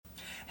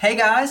Hey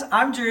guys,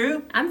 I'm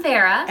Drew. I'm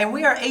Farah. And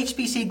we are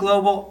HBC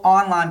Global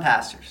online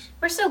pastors.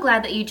 We're so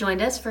glad that you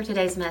joined us for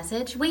today's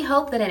message. We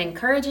hope that it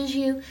encourages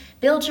you,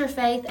 builds your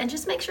faith, and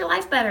just makes your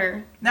life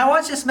better. Now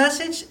watch this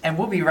message and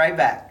we'll be right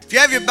back. If you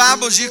have your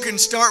Bibles, you can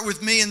start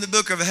with me in the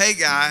book of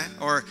Haggai,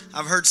 or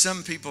I've heard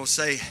some people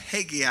say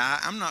Haggai.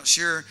 I'm not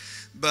sure,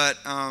 but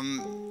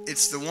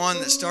it's the one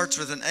that starts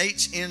with an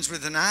H, ends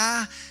with an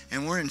I,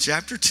 and we're in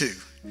chapter 2.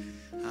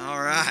 All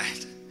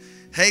right.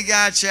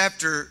 Haggai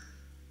chapter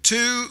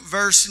 2,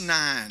 verse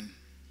 9.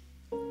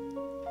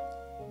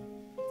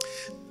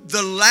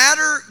 The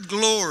latter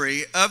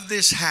glory of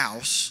this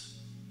house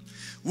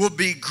will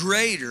be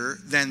greater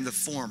than the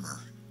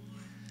former,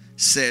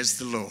 says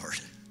the Lord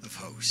of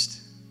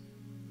hosts.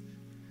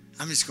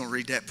 I'm just going to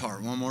read that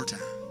part one more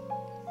time.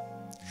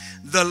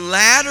 The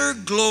latter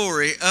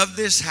glory of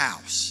this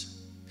house.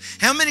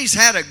 How many's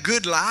had a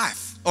good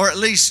life, or at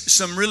least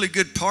some really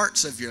good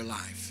parts of your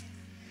life?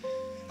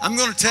 I'm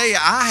going to tell you,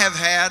 I have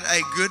had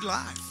a good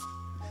life.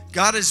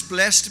 God has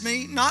blessed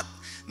me, not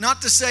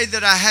to say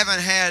that I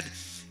haven't had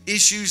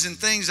issues and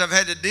things I've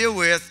had to deal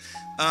with,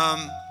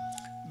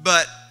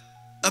 but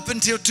up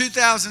until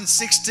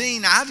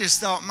 2016, I just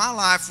thought my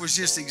life was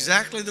just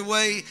exactly the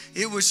way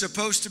it was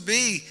supposed to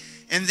be.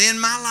 And then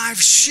my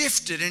life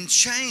shifted and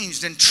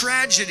changed, and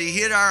tragedy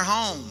hit our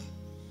home.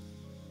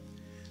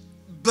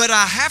 But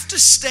I have to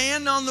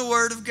stand on the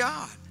Word of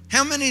God.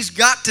 How many's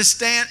got to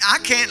stand? I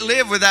can't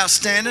live without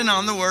standing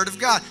on the Word of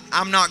God.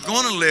 I'm not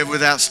going to live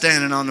without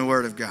standing on the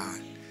Word of God.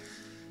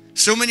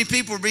 So many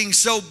people are being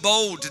so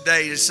bold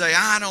today to say,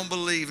 I don't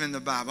believe in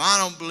the Bible. I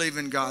don't believe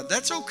in God.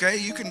 That's okay.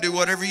 You can do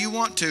whatever you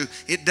want to.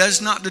 It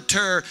does not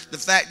deter the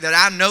fact that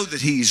I know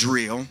that He's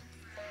real.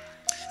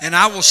 And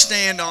I will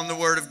stand on the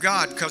Word of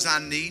God because I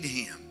need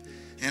Him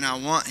and I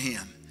want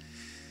Him.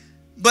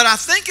 But I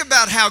think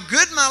about how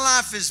good my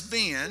life has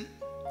been.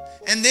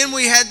 And then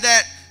we had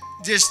that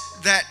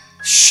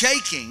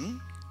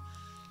shaking.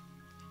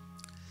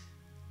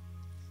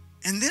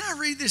 And then I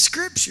read this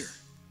scripture.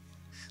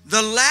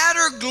 The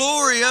latter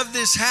glory of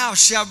this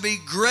house shall be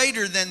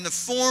greater than the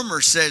former,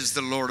 says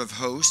the Lord of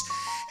hosts.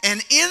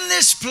 And in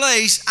this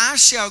place I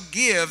shall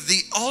give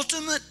the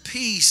ultimate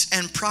peace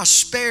and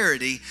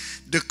prosperity,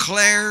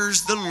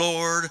 declares the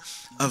Lord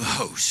of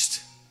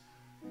hosts.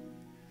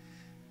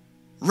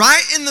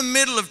 Right in the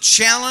middle of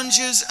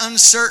challenges,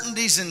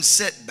 uncertainties, and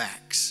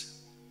setbacks,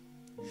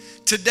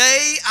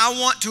 today I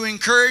want to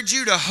encourage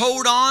you to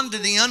hold on to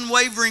the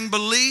unwavering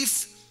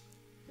belief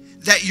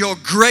that your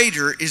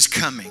greater is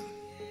coming.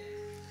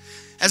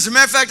 As a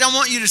matter of fact, I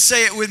want you to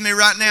say it with me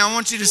right now. I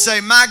want you to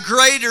say, my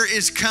greater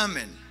is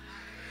coming.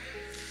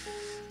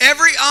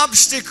 Every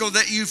obstacle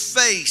that you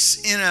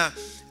face in a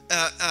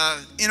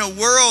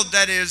world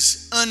that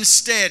is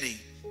unsteady,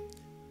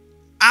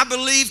 I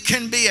believe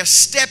can be a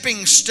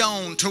stepping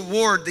stone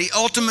toward the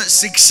ultimate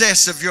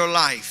success of your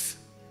life.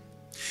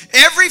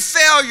 Every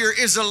failure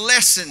is a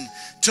lesson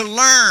to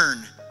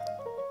learn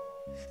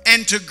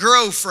and to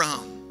grow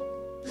from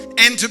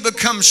and to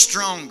become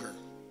stronger.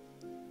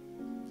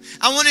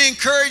 I want to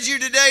encourage you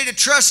today to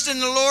trust in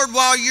the Lord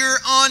while you're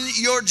on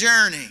your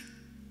journey.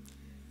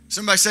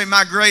 Somebody say,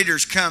 my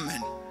greater's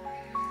coming.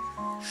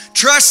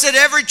 Trust that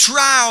every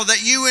trial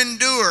that you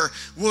endure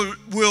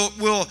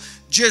will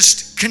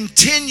just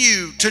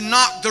continue to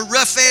knock the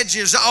rough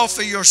edges off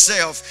of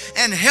yourself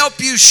and help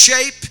you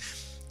shape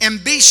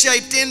and be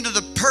shaped into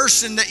the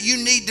person that you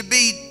need to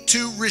be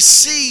to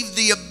receive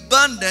the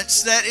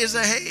abundance that is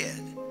ahead.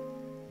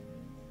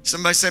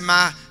 Somebody say,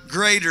 my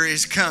greater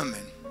is coming.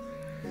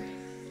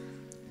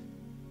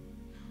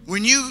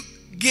 When you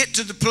get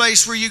to the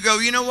place where you go,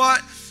 you know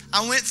what?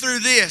 I went through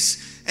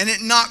this and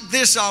it knocked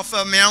this off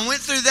of me. I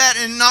went through that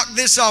and it knocked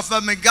this off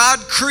of me. God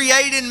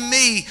created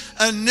me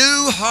a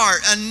new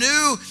heart,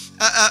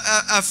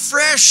 a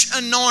fresh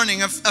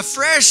anointing, a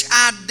fresh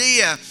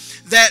idea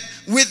that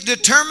with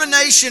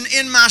determination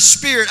in my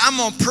spirit, I'm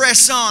going to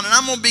press on and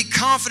I'm going to be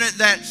confident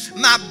that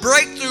my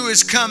breakthrough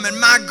is coming.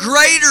 My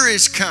greater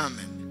is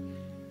coming.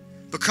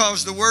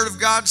 Because the Word of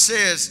God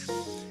says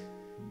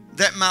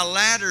that my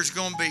latter is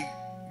going to be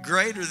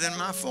greater than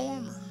my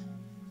former.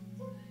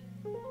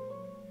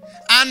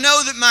 I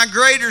know that my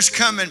greater's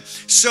coming.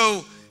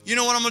 So, you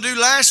know what I'm going to do?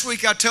 Last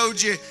week I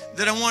told you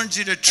that I wanted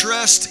you to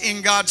trust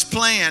in God's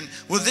plan.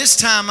 Well, this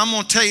time I'm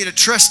going to tell you to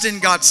trust in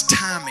God's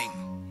timing.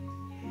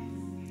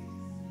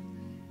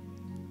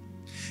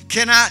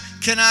 Can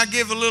I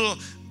give a little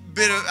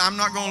bit of, I'm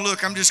not going to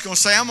look, I'm just going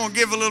to say, I'm going to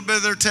give a little bit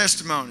of their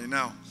testimony.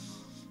 No,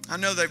 I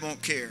know they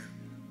won't care.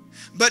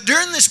 But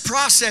during this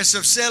process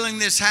of selling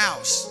this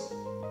house,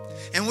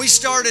 and we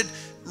started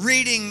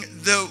reading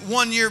the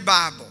one-year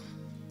Bible,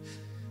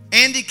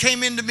 Andy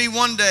came into me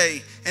one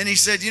day and he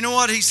said, you know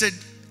what? He said,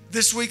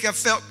 this week I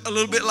felt a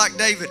little bit like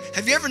David.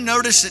 Have you ever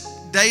noticed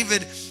that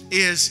David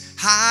is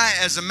high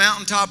as a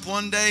mountaintop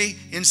one day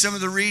in some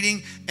of the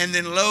reading and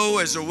then low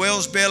as a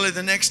whale's belly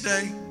the next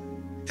day?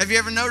 Have you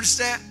ever noticed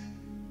that?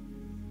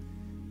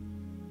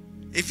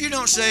 If you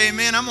don't say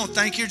amen, I'm going to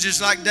think you're just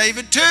like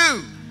David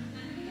too.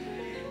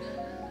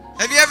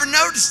 Have you ever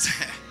noticed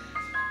that?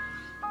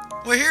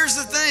 Well, here's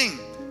the thing.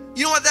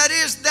 You know what that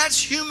is?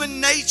 That's human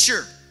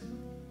nature.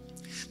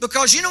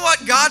 Because you know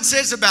what God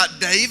says about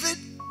David?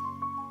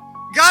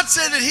 God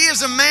said that he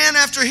is a man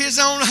after his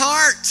own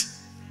heart.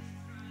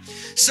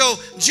 So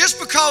just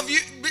because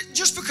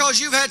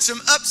you've had some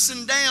ups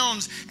and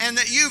downs and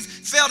that you've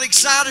felt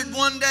excited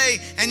one day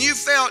and you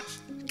felt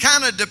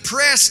kind of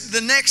depressed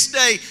the next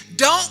day,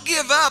 don't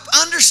give up.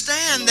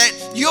 Understand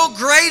that your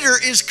greater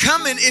is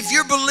coming if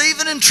you're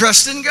believing and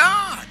trusting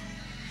God.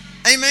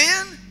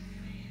 Amen?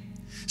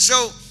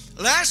 So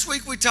last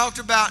week we talked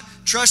about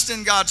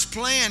trusting God's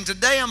plan.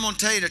 Today I'm going to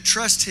tell you to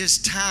trust His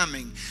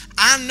timing.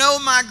 I know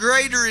my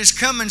greater is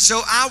coming,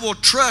 so I will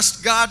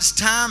trust God's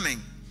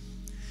timing.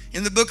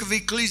 In the book of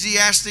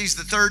Ecclesiastes,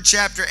 the 3rd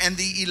chapter and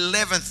the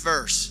 11th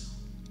verse,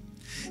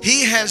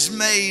 He has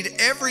made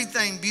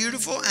everything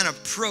beautiful and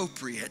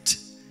appropriate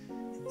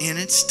in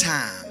its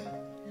time.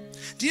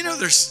 Do you know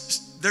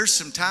there's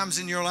some times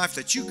in your life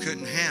that you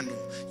couldn't handle?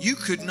 You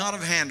could not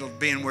have handled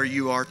being where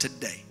you are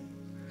today.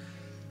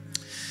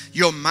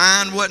 Your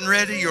mind wasn't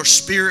ready. Your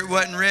spirit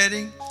wasn't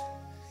ready.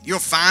 Your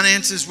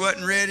finances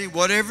wasn't ready.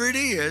 Whatever it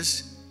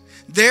is,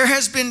 there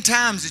has been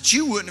times that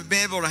you wouldn't have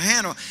been able to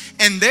handle.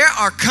 And there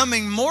are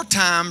coming more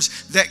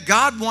times that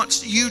God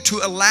wants you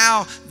to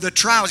allow the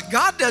trials.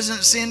 God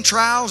doesn't send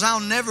trials. I'll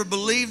never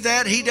believe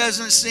that. He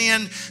doesn't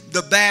send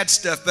the bad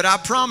stuff. But I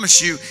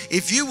promise you,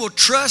 if you will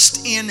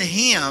trust in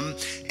Him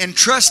and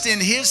trust in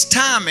His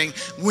timing,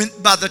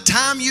 by the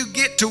time you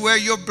get to where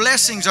your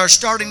blessings are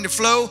starting to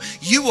flow,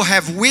 you will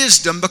have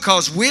wisdom,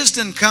 because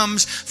wisdom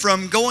comes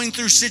from going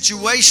through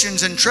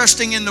situations and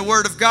trusting in the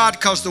Word of God,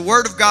 because the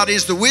Word of God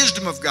is the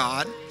wisdom of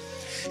God.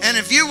 And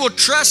if you will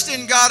trust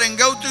in God and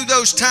go through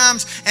those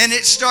times and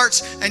it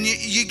starts and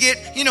you get,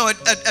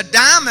 a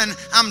diamond,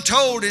 I'm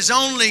told, is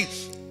only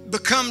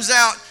comes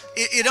out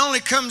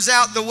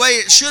the way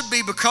it should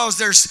be because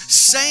there's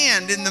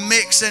sand in the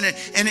mix and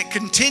it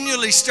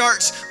continually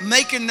starts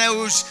making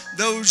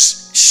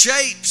those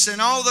shapes and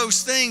all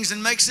those things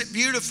and makes it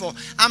beautiful.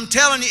 I'm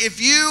telling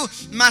you,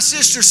 my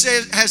sister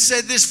has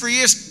said this for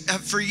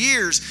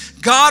years,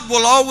 God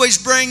will always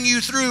bring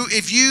you through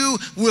if you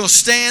will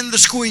stand the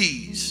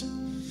squeeze.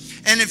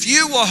 And if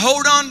you will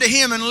hold on to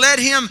Him and let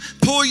Him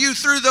pull you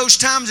through those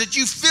times that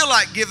you feel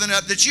like giving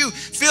up, that you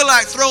feel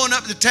like throwing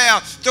up the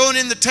towel, throwing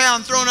in the towel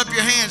and throwing up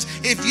your hands,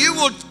 if you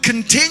will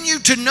continue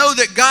to know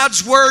that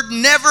God's Word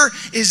never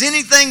is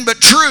anything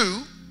but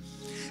true,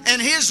 and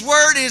His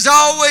Word is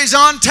always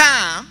on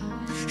time,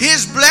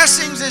 His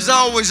blessings is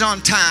always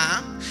on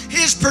time,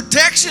 His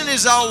protection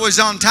is always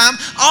on time,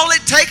 all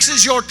it takes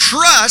is your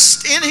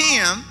trust in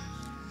Him.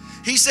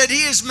 He said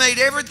He has made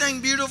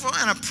everything beautiful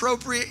and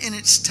appropriate in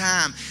its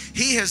time.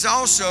 He has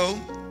also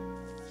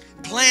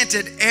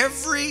planted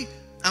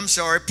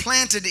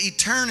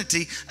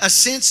eternity, a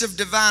sense of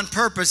divine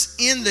purpose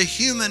in the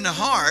human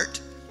heart,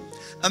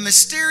 a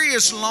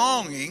mysterious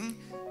longing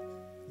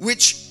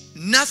which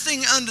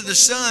nothing under the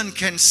sun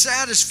can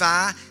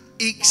satisfy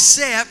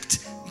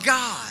except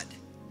God.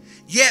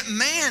 Yet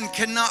man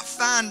cannot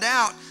find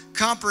out,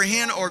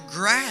 comprehend, or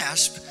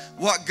grasp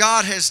what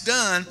God has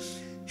done,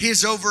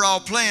 His overall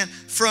plan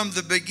from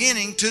the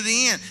beginning to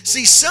the end.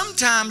 See,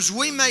 sometimes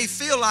we may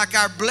feel like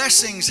our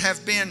blessings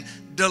have been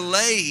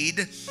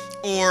delayed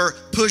or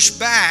pushed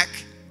back,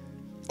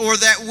 or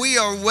that we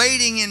are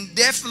waiting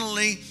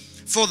indefinitely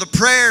for the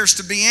prayers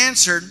to be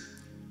answered.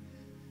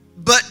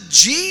 But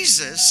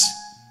Jesus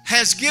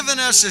has given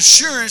us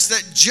assurance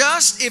that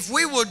if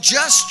we will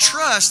just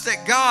trust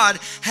that God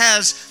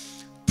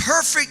has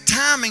perfect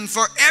timing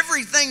for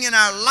everything in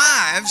our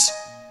lives,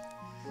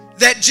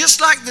 that just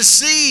like the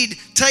seed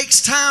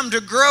takes time to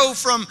grow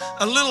from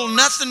a little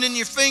nothing in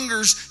your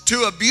fingers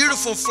to a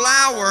beautiful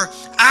flower,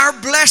 our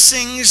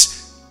blessings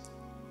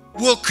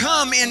will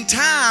come in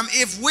time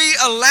if we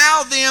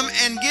allow them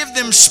and give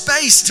them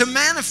space to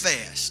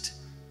manifest.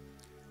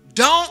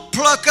 Don't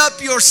pluck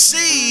up your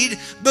seed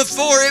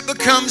before it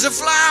becomes a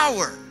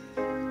flower.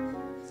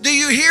 Do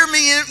you hear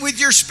me with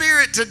your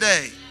spirit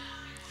today?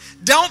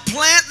 Don't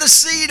plant the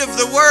seed of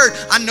the Word.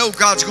 I know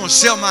God's going to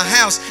sell my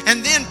house,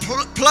 and then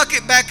pluck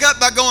it back up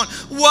by going,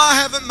 why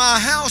haven't my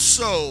house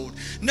sold?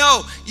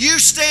 No, you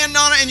stand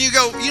on it and you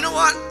go, you know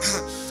what?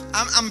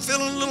 I'm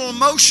feeling a little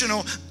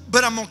emotional,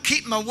 but I'm going to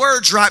keep my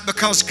words right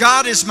because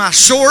God is my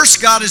source.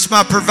 God is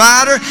my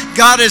provider.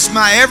 God is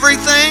my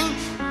everything.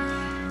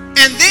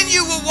 And then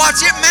you will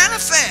watch it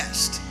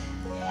manifest.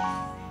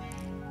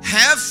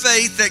 Have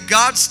faith that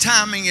God's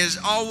timing is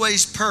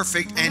always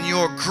perfect and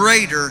your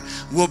greater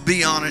will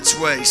be on its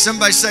way.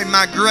 Somebody say,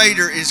 my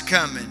greater is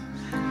coming.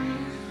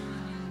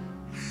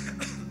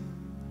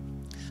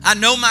 I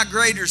know my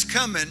greater's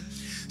coming,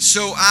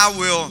 so I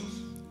will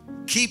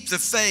keep the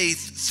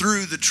faith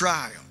through the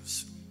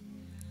trials.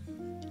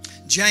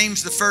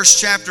 James, the 1st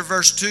chapter,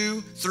 verse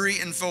 2, 3,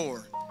 and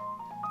 4.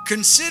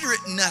 Consider it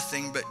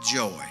nothing but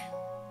joy,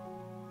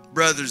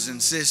 brothers and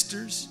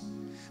sisters,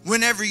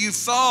 whenever you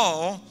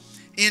fall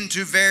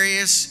into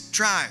various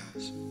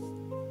trials.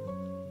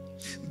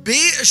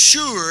 Be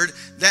assured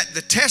that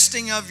the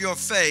testing of your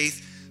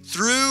faith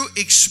through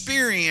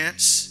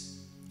experience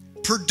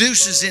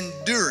produces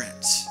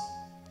endurance,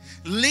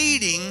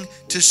 leading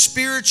to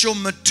spiritual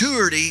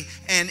maturity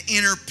and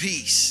inner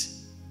peace.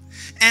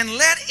 And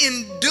let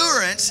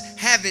endurance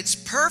have its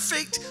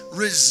perfect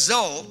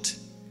result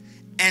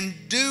and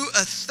do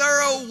a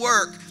thorough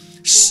work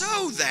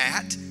so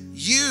that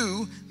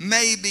you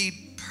may be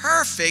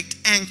perfect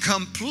and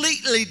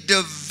completely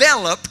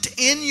developed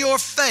in your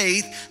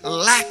faith,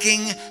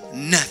 lacking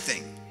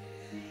nothing.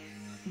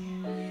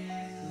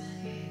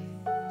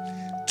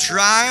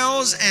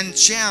 Trials and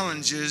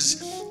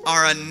challenges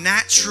are a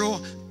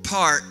natural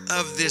part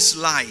of this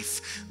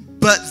life,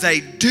 but they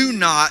do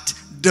not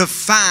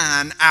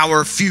define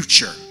our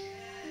future.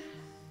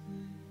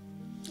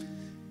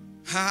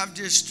 I've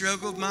just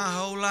struggled my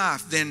whole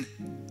life. Then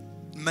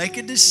make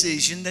a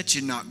decision that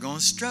you're not going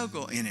to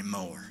struggle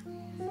anymore.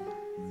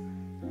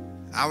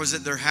 I was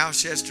at their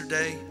house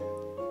yesterday,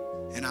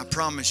 and I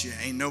promise you,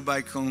 ain't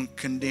nobody going to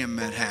condemn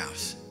that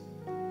house.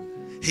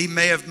 He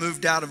may have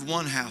moved out of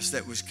one house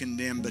that was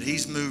condemned, but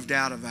he's moved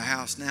out of a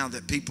house now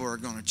that people are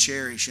going to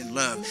cherish and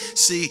love.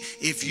 See,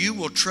 if you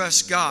will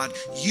trust God,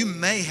 you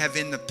may have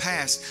in the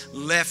past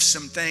left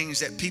some things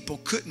that people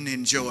couldn't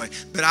enjoy.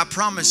 But I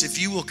promise if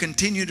you will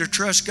continue to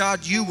trust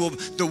God,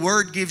 the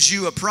Word gives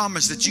you a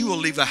promise that you will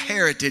leave a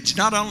heritage,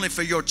 not only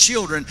for your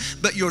children,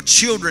 but your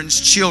children's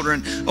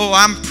children. Oh,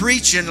 I'm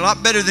preaching a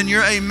lot better than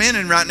you're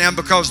amening right now,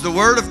 because the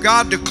Word of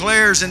God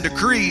declares and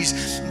decrees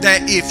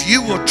that if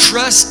you will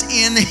trust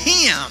in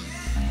Him,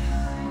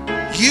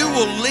 you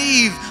will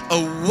leave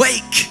a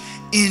wake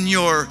in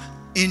your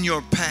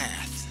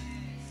path.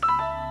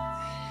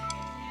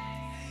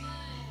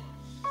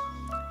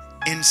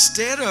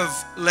 Instead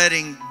of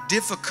letting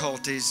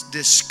difficulties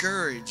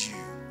discourage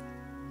you,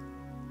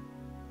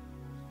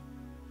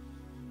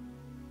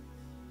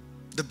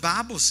 the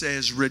Bible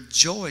says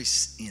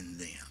rejoice in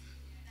them.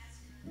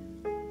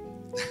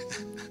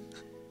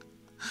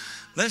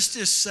 Let's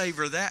just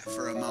savor that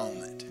for a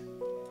moment.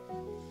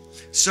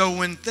 So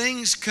when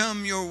things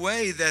come your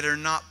way that are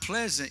not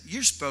pleasant,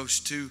 you're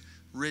supposed to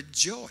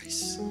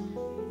rejoice.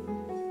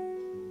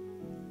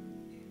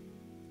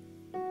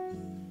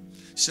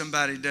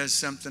 Somebody does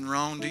something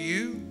wrong to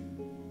you,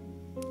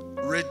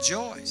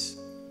 rejoice.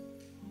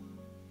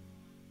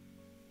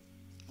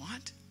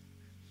 What?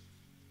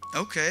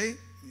 Okay,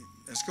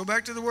 let's go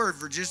back to the word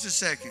for just a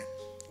second.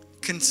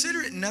 Consider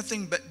it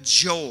nothing but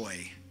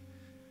joy,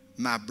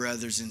 my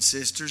brothers and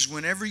sisters,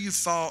 whenever you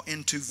fall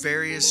into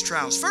various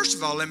trials. First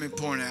of all, let me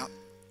point out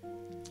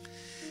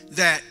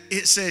that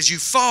it says you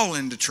fall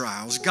into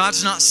trials.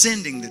 God's not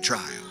sending the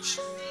trials.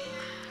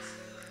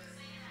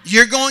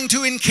 You're going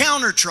to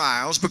encounter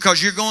trials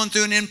because you're going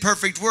through an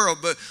imperfect world.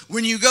 But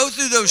when you go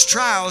through those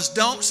trials,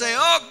 don't say,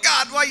 oh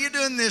God, why are you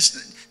doing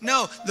this?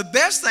 No, the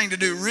best thing to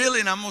do, really,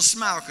 and I'm going to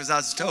smile because I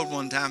was told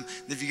one time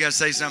that if you got to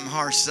say something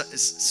harsh,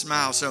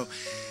 smile. So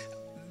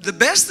the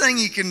best thing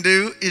you can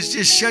do is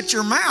just shut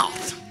your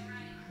mouth.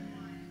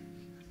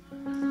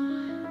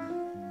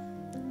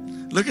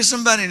 Look at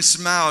somebody and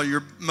smile,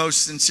 your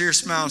most sincere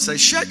smile, and say,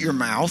 shut your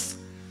mouth.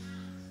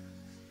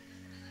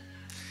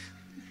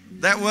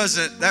 That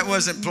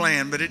wasn't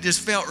planned, but it just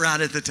felt right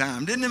at the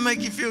time. Didn't it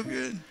make you feel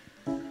good?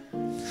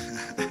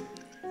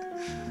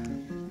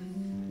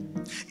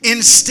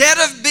 Instead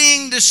of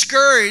being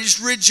discouraged,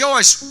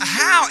 rejoice.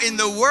 How in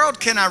the world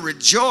can I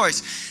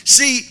rejoice?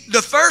 See,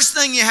 the first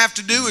thing you have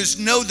to do is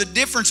know the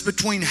difference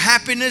between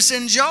happiness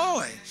and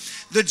joy.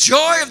 The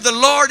joy of the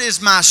Lord is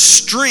my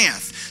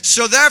strength.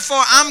 So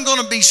therefore, I'm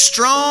going to be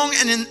strong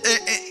and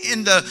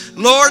in the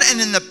Lord and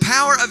in the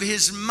power of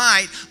His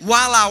might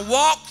while I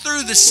walk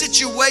through the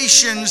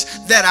situations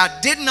that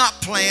I did not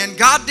plan,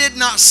 God did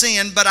not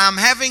send, but I'm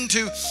having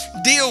to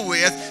deal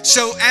with.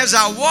 So as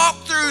I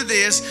walk through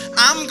this,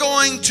 I'm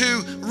going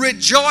to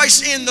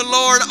rejoice in the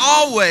Lord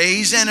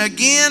always. And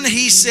again,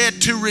 He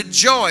said to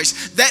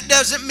rejoice. That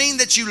doesn't mean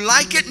that you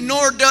like it,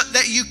 nor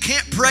that you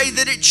can't pray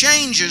that it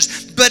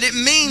changes. But it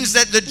means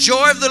that the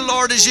joy of the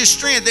Lord is your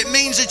strength. It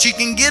means that you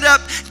can get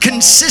up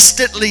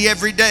consistently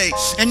every day.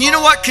 And you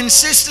know what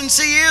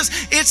consistency is?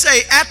 It's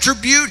an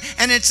attribute,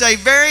 and it's a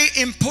very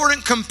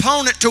important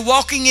component to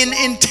walking in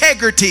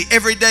integrity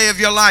every day of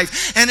your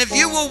life. And if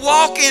you will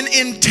walk in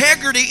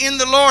integrity in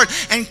the Lord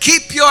and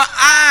keep your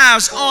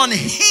eyes on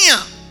Him,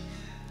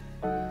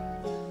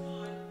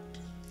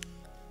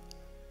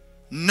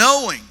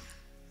 knowing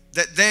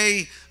that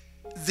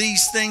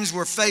these things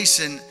we're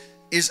facing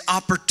is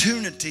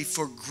opportunity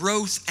for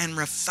growth and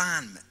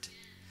refinement.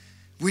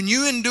 When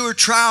you endure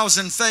trials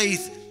in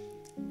faith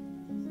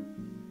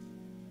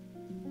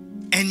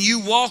and you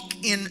walk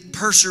in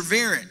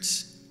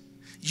perseverance,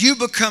 you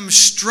become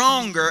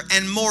stronger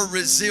and more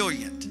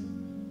resilient.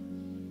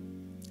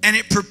 And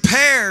it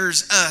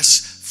prepares us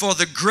for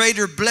the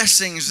greater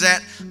blessings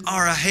that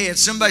are ahead.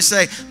 Somebody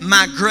say,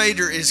 my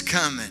greater is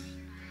coming.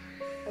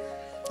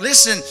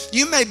 Listen,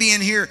 you may be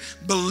in here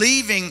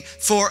believing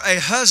for a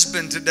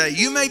husband today.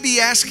 You may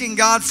be asking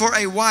God for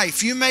a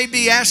wife. You may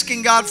be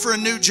asking God for a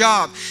new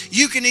job.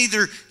 You can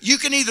either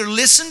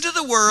listen to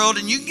the world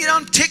and you can get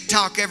on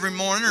TikTok every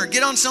morning or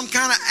get on some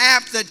kind of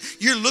app that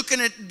you're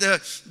looking at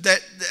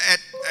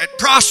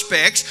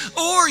prospects,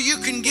 or you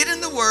can get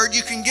in the Word.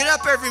 You can get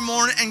up every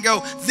morning and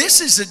go,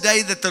 this is a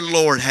day that the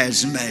Lord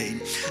has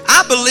made.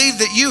 I believe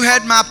that you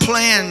had my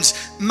plans,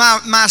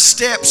 my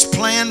steps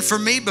planned for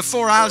me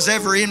before I was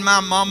ever in my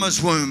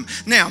mama's womb.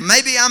 Now,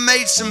 maybe I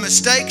made some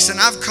mistakes and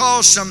I've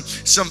caused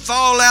some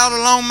fallout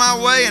along my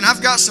way, and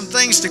I've got some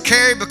things to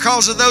carry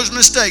because of those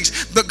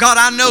mistakes. But God,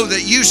 I know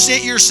that you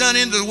sent your Son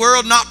into the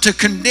world not to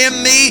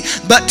condemn me,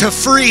 but to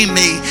free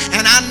me.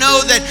 And I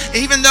know that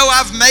even though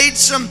I've made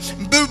some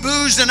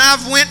boo-boos and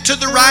I've went to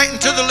the right and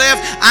to the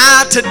left,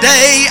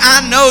 today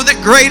I know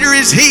that greater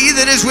is He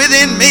that is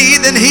within me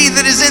than he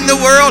that is in the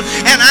world.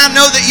 And I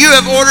know that you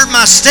have ordered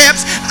my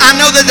steps. I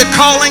know that the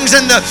callings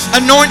and the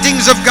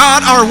anointings of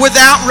God are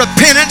without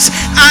repentance.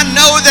 I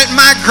know that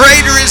my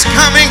greater is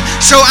coming,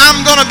 so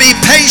I'm going to be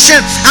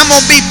patient. I'm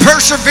going to be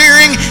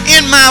persevering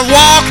in my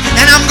walk,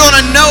 and I'm going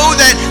to know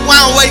that when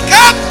I wake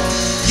up,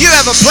 you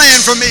have a plan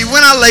for me.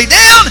 When I lay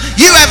down,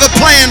 you have a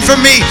plan for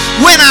me.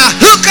 When I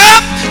hook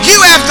up, you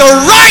have the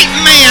right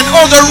man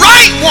or the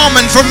right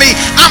woman for me.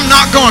 I'm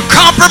not going to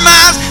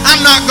compromise.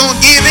 I'm not going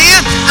to give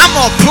in. I'm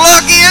going to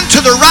plug in to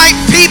the right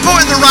people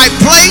in the right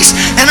place,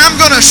 and I'm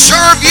going to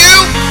serve you.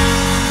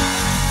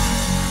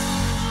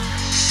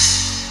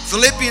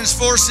 Philippians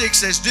 4:6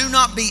 says, do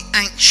not be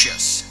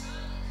anxious.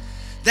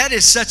 That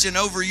is such an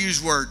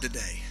overused word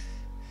today.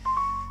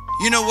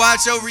 You know why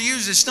it's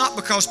overused? It's not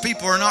because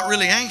people are not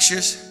really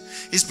anxious.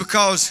 It's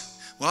because,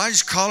 well, I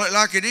just call it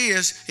like it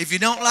is. If you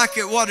don't like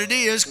it what it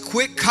is,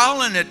 quit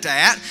calling it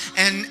that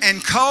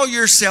and call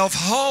yourself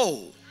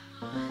whole.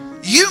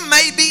 You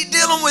may be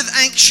dealing with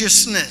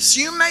anxiousness.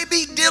 You may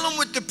be dealing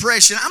with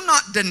depression. I'm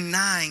not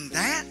denying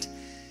that.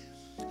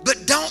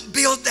 But don't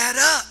build that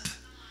up.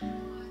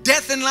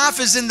 Death and life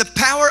is in the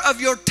power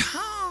of your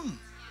tongue.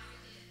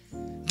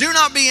 Do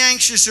not be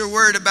anxious or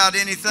worried about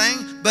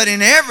anything, but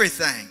in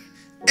everything,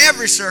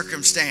 every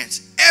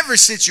circumstance, every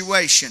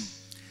situation,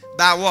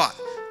 by what?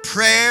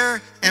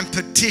 Prayer and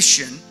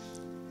petition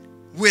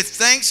with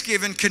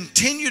thanksgiving,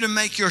 continue to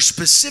make your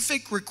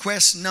specific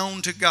requests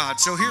known to God.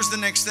 So here's the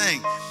next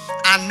thing.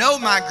 I know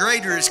my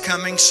greater is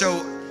coming,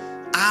 so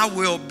I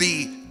will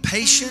be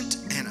patient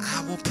and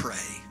I will pray.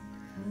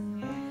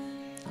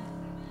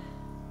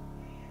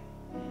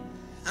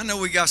 I know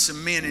we got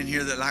some men in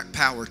here that like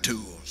power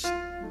tools.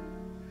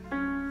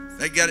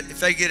 If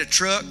they get a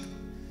truck,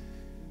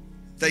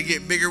 they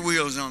get bigger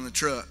wheels on the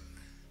truck,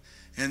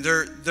 and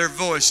their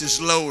voice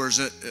just lowers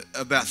at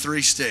about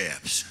 3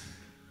 steps.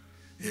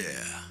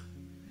 Yeah.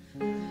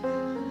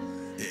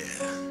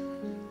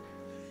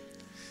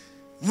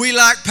 We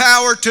like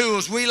power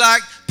tools. We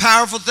like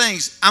powerful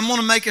things. I'm going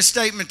to make a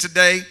statement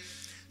today.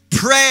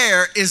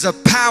 Prayer is a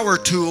power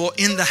tool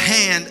in the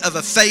hand of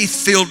a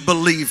faith-filled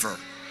believer.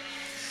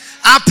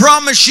 I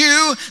promise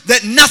you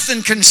that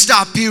nothing can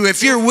stop you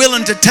if you're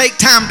willing to take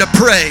time to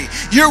pray.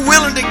 You're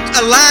willing to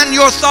align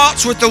your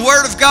thoughts with the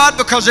Word of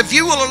God, because if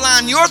you will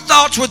align your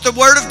thoughts with the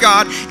Word of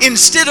God,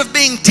 instead of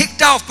being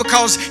ticked off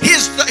because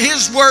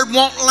His Word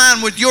won't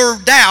align with your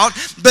doubt,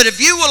 but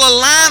if you will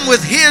align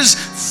with His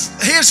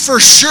for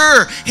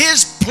sure,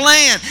 His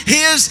plan,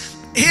 His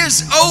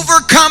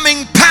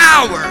overcoming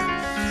power.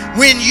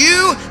 When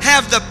you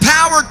have the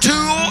power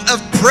tool of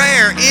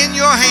prayer in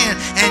your hand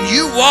and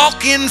you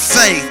walk in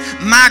faith,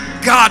 my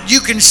God,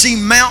 you can see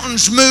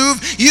mountains move.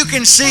 You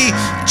can see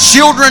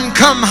children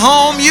come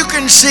home. You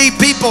can see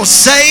people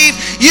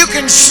saved. You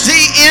can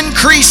see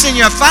increase in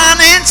your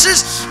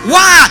finances.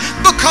 Why?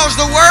 Because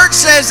the Word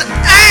says,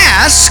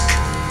 ask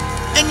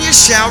and you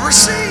shall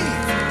receive.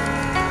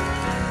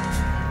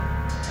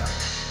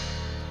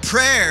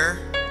 Prayer,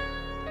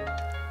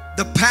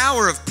 the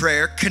power of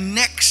prayer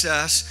connects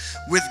us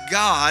with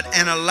God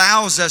and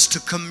allows us to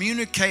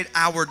communicate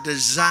our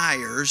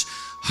desires,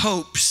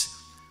 hopes,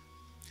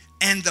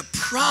 and the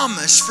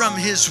promise from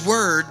His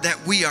Word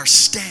that we are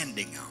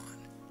standing on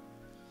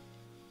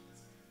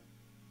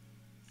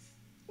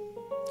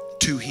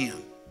to Him.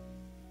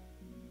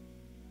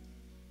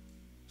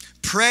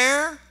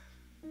 Prayer,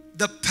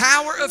 the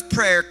power of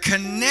prayer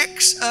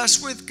connects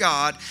us with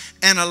God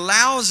and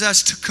allows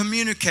us to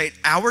communicate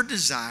our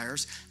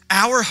desires,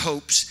 our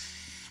hopes,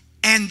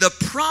 and the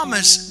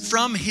promise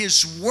from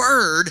His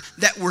Word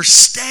that we're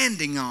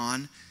standing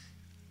on.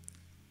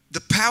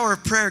 The power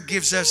of prayer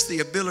gives us the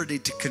ability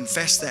to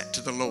confess that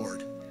to the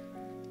Lord.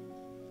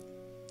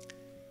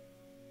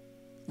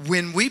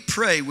 When we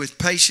pray with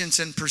patience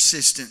and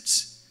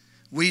persistence,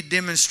 we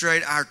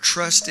demonstrate our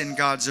trust in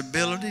God's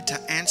ability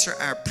to answer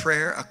our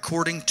prayer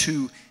according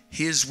to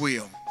His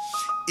will.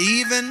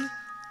 Even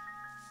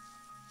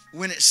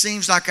when it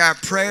seems like our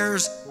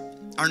prayers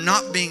are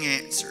not being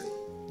answered,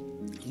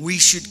 we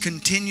should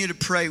continue to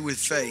pray with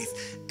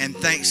faith and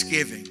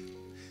thanksgiving.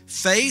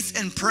 Faith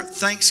and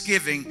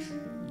thanksgiving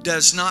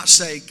does not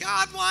say,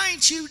 God, why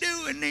ain't you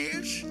doing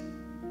this?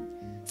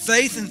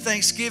 Faith and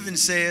thanksgiving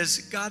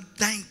says, God,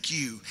 thank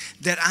you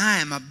that I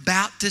am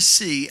about to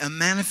see a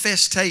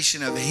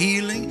manifestation of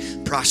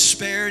healing,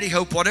 prosperity,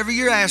 hope, whatever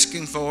you're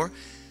asking for.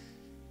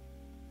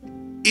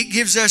 it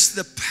gives us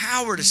the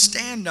power to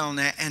stand on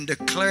that and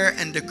declare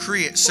and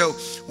decree it. So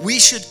we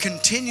should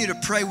continue to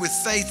pray with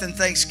faith and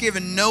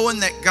thanksgiving, knowing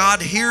that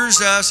God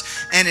hears us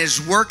and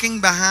is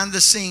working behind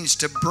the scenes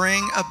to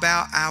bring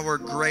about our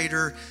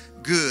greater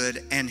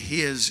good and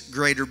His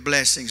greater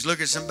blessings.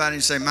 Look at somebody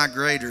and say, my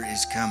greater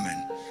is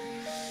coming.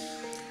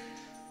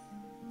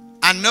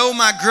 I know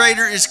my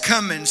greater is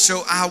coming,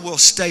 so I will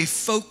stay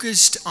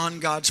focused on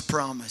God's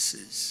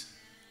promises.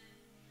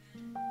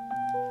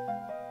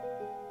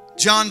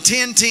 John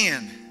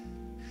 10:10,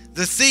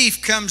 the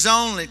thief comes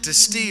only to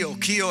steal,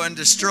 kill, and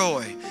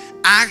destroy.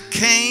 I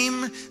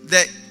came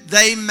that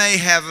they may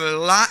have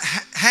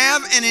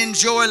and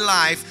enjoy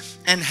life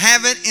and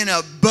have it in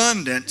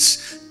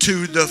abundance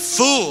to the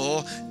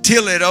full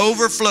till it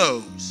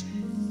overflows.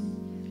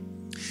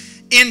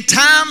 In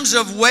times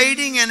of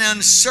waiting and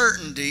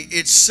uncertainty,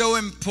 it's so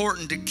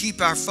important to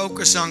keep our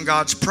focus on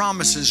God's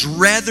promises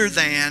rather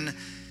than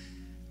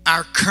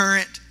our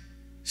current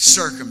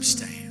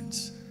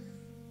circumstance.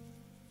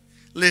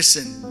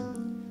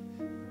 Listen,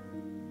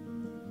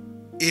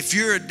 if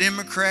you're a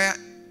Democrat,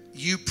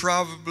 you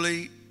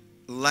probably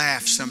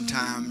laugh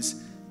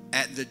sometimes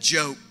at the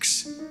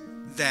jokes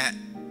that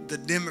the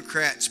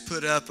Democrats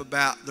put up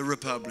about the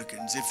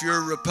Republicans. If you're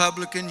a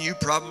Republican, you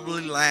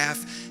probably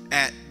laugh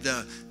at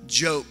the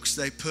jokes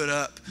they put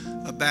up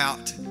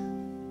about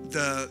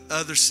the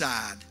other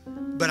side.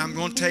 But I'm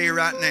going to tell you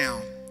right now,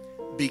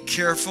 be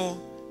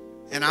careful.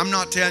 And I'm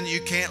not telling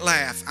you can't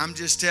laugh. I'm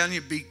just telling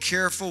you, be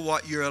careful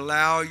what you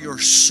allow your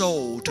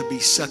soul to be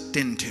sucked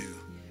into.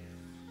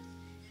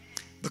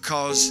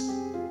 Because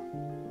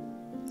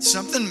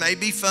something may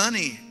be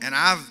funny, and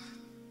I've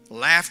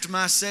laughed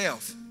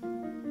myself.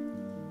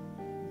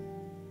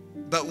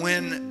 But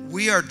when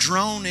we are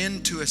drawn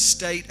into a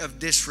state of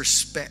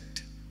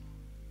disrespect,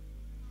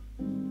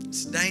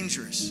 it's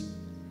dangerous.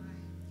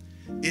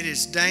 It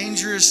is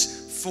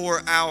dangerous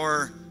for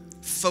our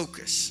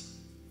focus.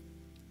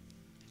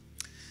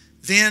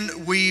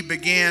 Then we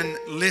began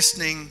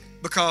listening,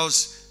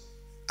 because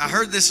I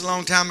heard this a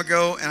long time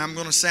ago, and I'm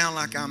going to sound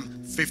like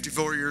I'm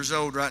 54 years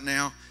old right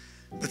now,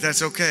 but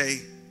that's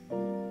okay.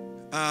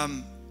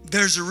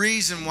 There's a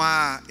reason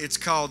why it's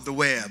called the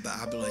web,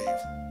 I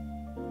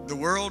believe. The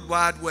World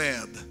Wide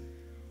Web.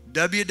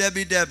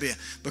 www.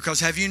 Because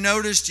have you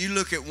noticed, you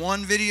look at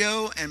one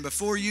video and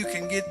before you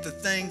can get the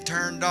thing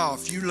turned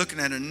off, you're looking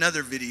at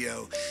another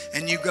video,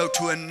 and you go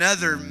to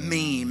another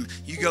meme,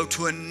 you go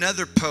to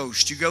another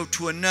post, you go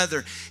to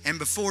another, and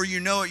before you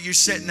know it, you're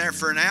sitting there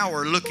for an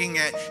hour looking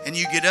at, and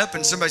you get up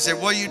and somebody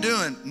said, what are you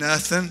doing?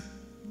 Nothing.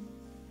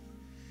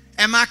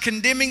 Am I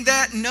condemning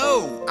that?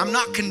 No, I'm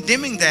not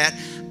condemning that.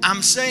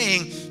 I'm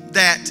saying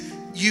that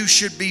you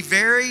should be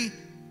very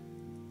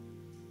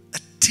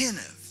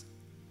attentive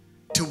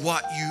to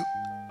what you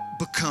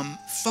become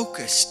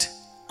focused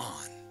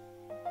on.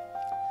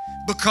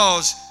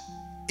 Because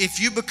if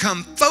you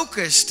become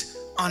focused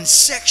on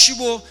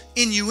sexual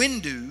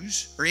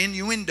innuendos,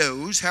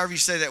 however you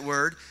say that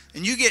word,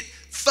 and you get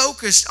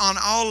focused on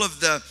all of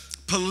the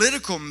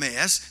political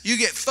mess, you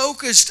get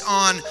focused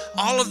on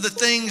all of the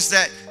things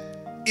that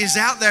is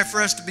out there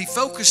for us to be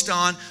focused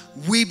on,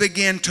 we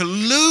begin to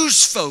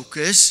lose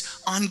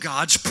focus on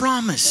God's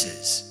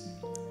promises.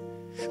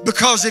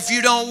 Because if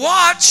you don't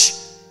watch,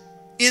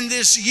 in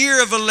this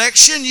year of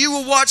election, you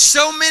will watch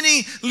so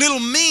many little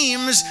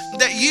memes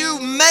that you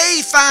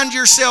may find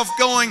yourself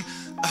going,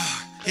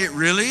 oh, it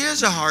really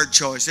is a hard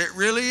choice. It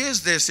really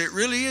is this. It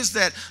really is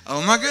that.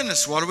 Oh my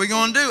goodness, what are we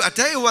going to do? I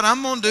tell you what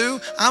I'm going to do.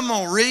 I'm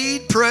going to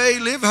read, pray,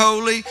 live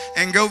holy,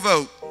 and go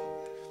vote.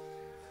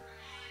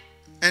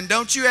 And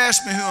don't you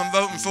ask me who I'm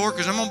voting for,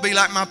 because I'm going to be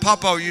like my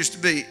papa used to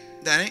be.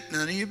 That ain't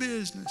none of your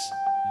business.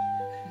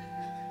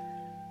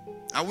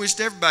 I wished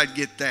everybody'd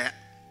get that,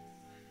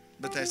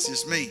 but that's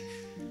just me.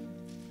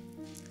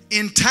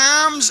 In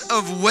times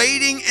of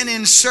waiting and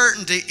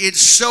uncertainty,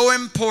 it's so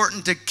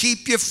important to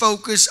keep your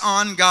focus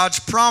on God's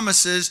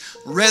promises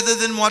rather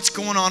than what's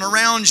going on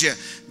around you.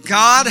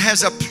 God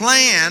has a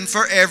plan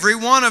for every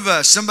one of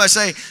us. Somebody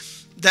say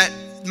that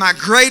my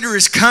greater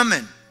is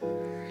coming.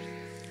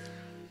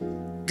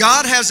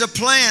 God has a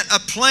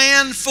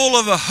plan full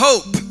of a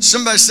hope.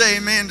 Somebody say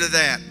amen to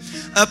that.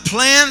 A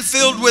plan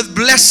filled with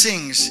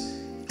blessings.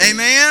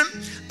 Amen.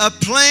 A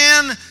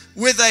plan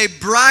with a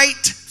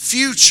bright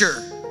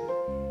future.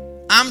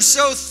 I'm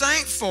so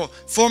thankful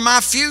for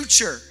my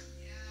future.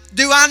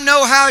 Do I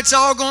know how it's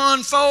all going to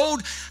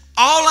unfold?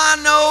 All I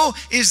know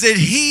is that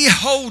He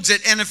holds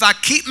it. And if I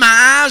keep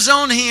my eyes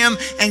on Him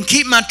and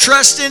keep my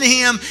trust in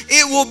Him,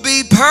 it will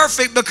be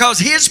perfect, because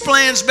His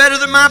plan's better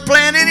than my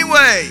plan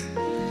anyway.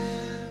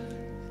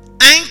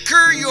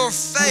 Anchor your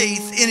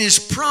faith in His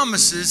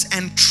promises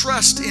and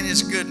trust in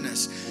His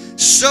goodness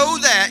so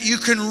that you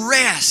can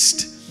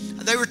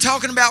rest. They were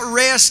talking about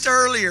rest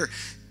earlier.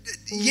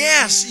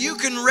 Yes, you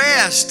can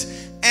rest,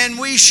 and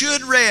we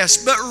should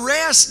rest. But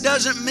rest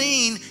doesn't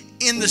mean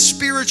in the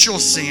spiritual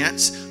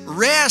sense.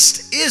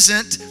 Rest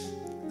isn't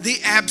the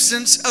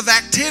absence of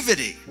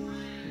activity.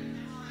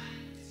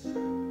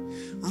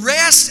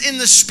 Rest in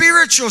the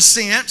spiritual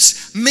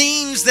sense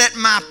means that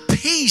my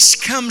peace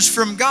comes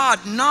from God,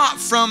 not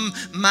from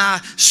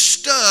my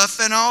stuff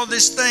and all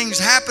these things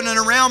happening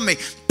around me.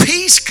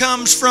 Peace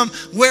comes from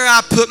where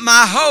I put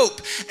my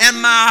hope,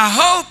 and my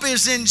hope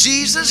is in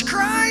Jesus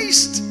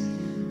Christ.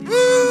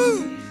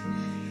 Woo!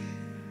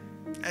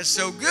 That's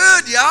so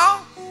good,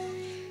 y'all.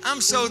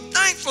 I'm so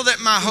thankful that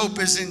my hope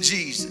is in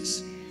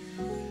Jesus,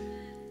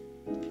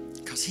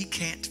 because He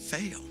can't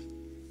fail.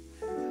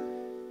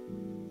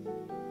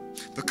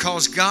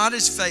 Because God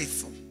is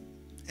faithful,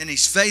 and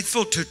He's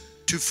faithful to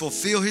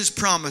fulfill His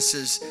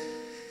promises.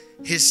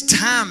 His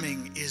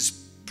timing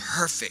is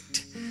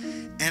perfect.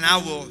 And I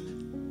will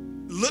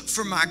look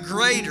for my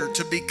greater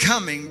to be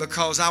coming,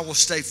 because I will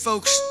stay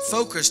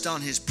focused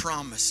on His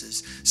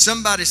promises.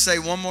 Somebody say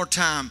one more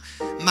time,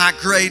 my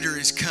greater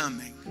is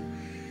coming.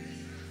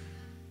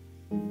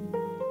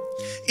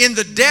 In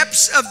the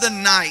depths of the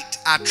night,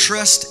 I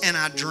trust and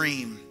I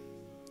dream,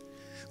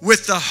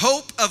 with the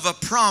hope of a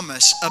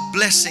promise, a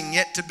blessing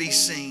yet to be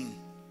seen.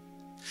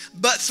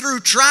 But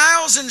through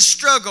trials and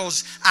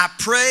struggles, I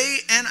pray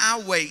and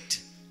I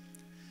wait,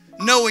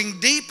 knowing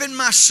deep in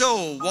my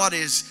soul what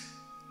is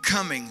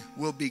coming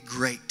will be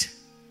great.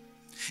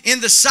 In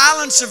the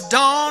silence of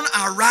dawn,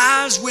 I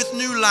rise with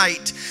new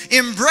light,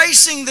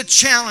 embracing the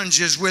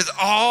challenges with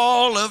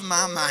all of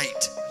my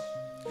might.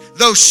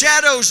 Though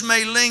shadows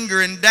may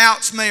linger and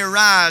doubts may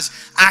arise,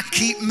 I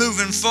keep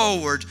moving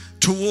forward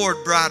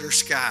toward brighter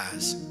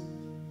skies.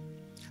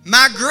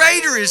 My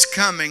greater is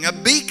coming, a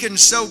beacon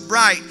so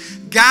bright,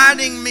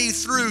 guiding me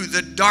through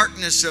the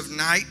darkness of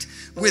night.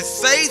 With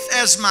faith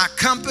as my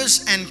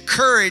compass and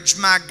courage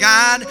my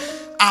guide,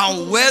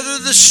 I'll weather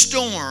the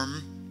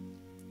storm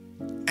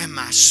and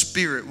my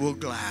spirit will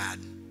glide.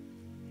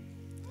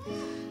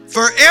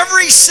 For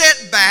every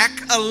setback,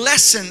 a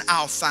lesson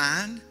I'll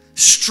find,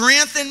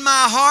 strength in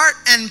my heart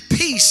and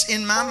peace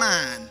in my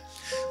mind.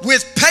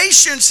 With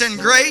patience and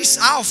grace,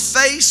 I'll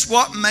face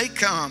what may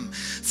come,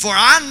 for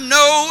I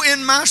know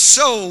in my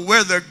soul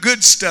where the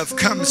good stuff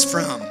comes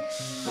from.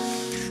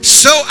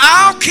 So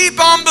I'll keep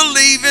on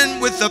believing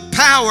with the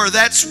power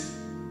that's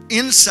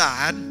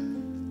inside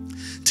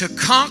to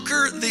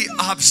conquer the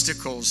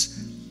obstacles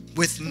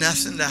with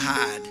nothing to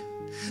hide.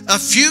 A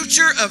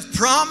future of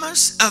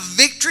promise, a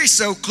victory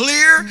so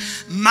clear.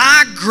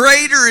 My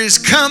greater is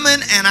coming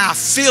and I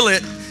feel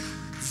it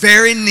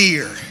very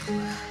near.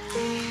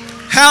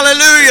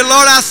 Hallelujah.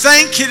 Lord, I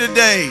thank you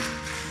today,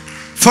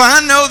 for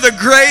I know the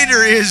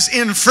greater is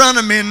in front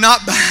of me and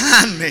not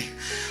behind me.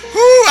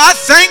 Woo, I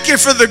thank you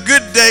for the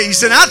good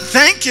days, and I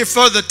thank you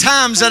for the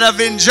times that I've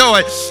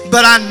enjoyed.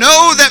 But I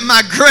know that my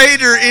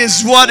greater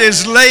is what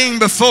is laying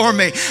before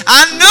me.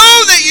 I know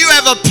that you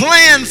have a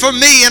plan for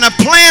me and a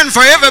plan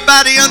for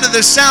everybody under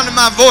the sound of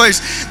my voice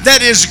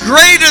that is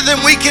greater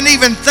than we can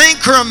even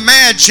think or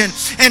imagine.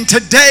 And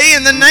today,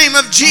 in the name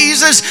of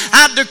Jesus,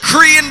 I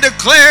decree and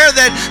declare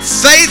that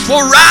faith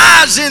will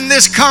rise in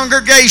this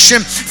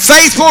congregation.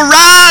 Faith will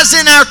rise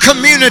in our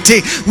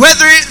community,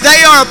 whether they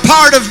are a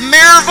part of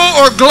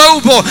Maryville or global.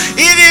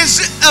 It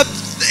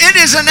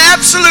is an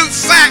absolute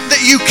fact that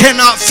you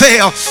cannot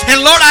fail.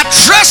 And Lord, I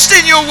trust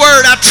in your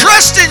word. I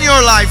trust in your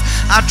life.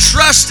 I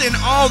trust in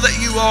all that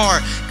you are.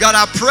 God,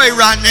 I pray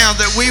right now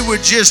that we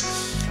would just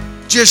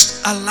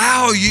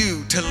allow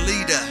you to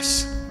lead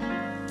us,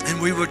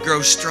 and we would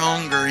grow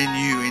stronger in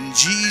you. In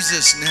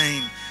Jesus'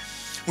 name,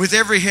 with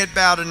every head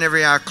bowed and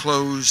every eye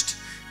closed,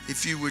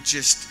 if you would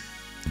just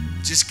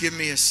give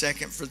me a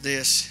second for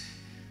this,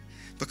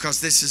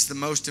 because this is the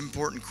most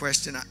important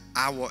question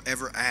I will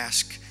ever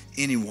ask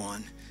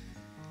anyone.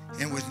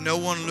 And with no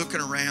one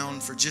looking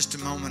around for just a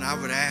moment, I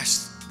would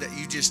ask that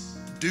you just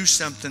do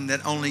something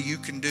that only you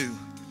can do.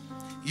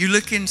 You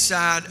look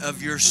inside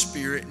of your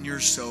spirit and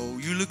your soul.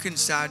 You look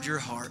inside your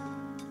heart.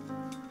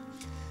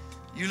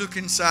 You look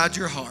inside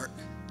your heart.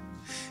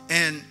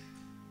 And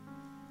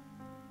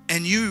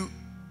you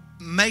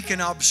make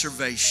an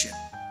observation.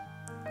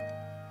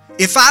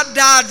 If I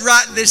died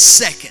right this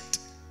second,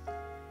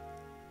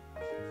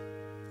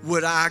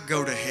 would I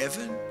go to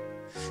heaven?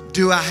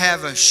 Do I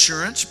have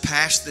assurance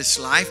past this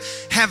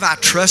life? Have I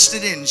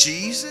trusted in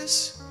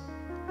Jesus?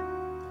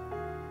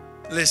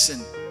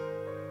 Listen,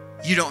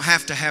 you don't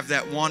have to have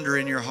that wonder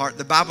in your heart.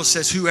 The Bible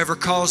says whoever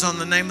calls on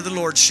the name of the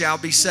Lord shall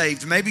be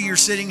saved. Maybe you're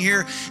sitting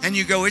here and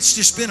you go, it's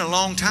just been a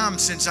long time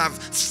since I've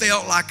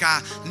felt like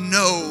I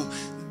know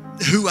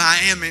who I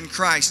am in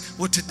Christ.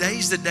 Well,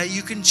 today's the day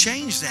you can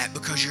change that,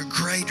 because your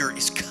greater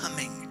is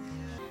coming.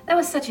 That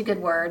was such a good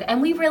word,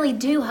 and we really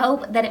do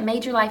hope that it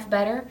made your life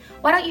better.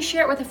 Why don't you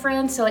share it with a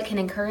friend so it can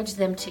encourage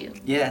them too?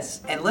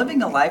 Yes, and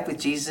living a life with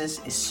Jesus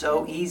is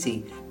so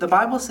easy. The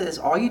Bible says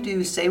all you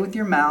do is say with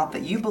your mouth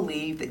that you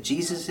believe that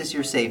Jesus is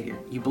your Savior.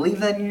 You believe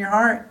that in your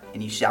heart,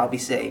 and you shall be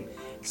saved.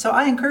 So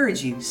I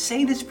encourage you,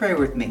 say this prayer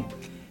with me.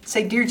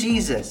 Say, Dear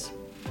Jesus,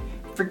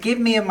 forgive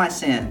me of my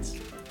sins.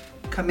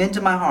 Come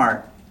into my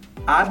heart.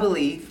 I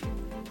believe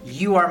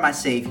you are my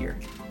Savior.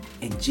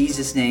 In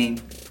Jesus' name,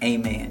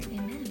 amen.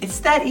 It's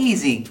that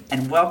easy,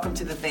 and welcome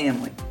to the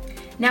family.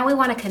 Now we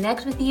want to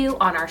connect with you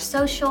on our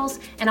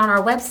socials and on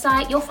our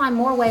website. You'll find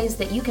more ways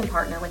that you can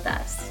partner with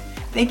us.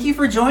 Thank you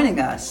for joining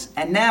us.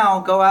 And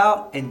now go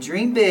out and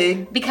dream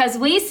big. Because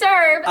we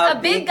serve a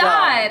big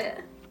God.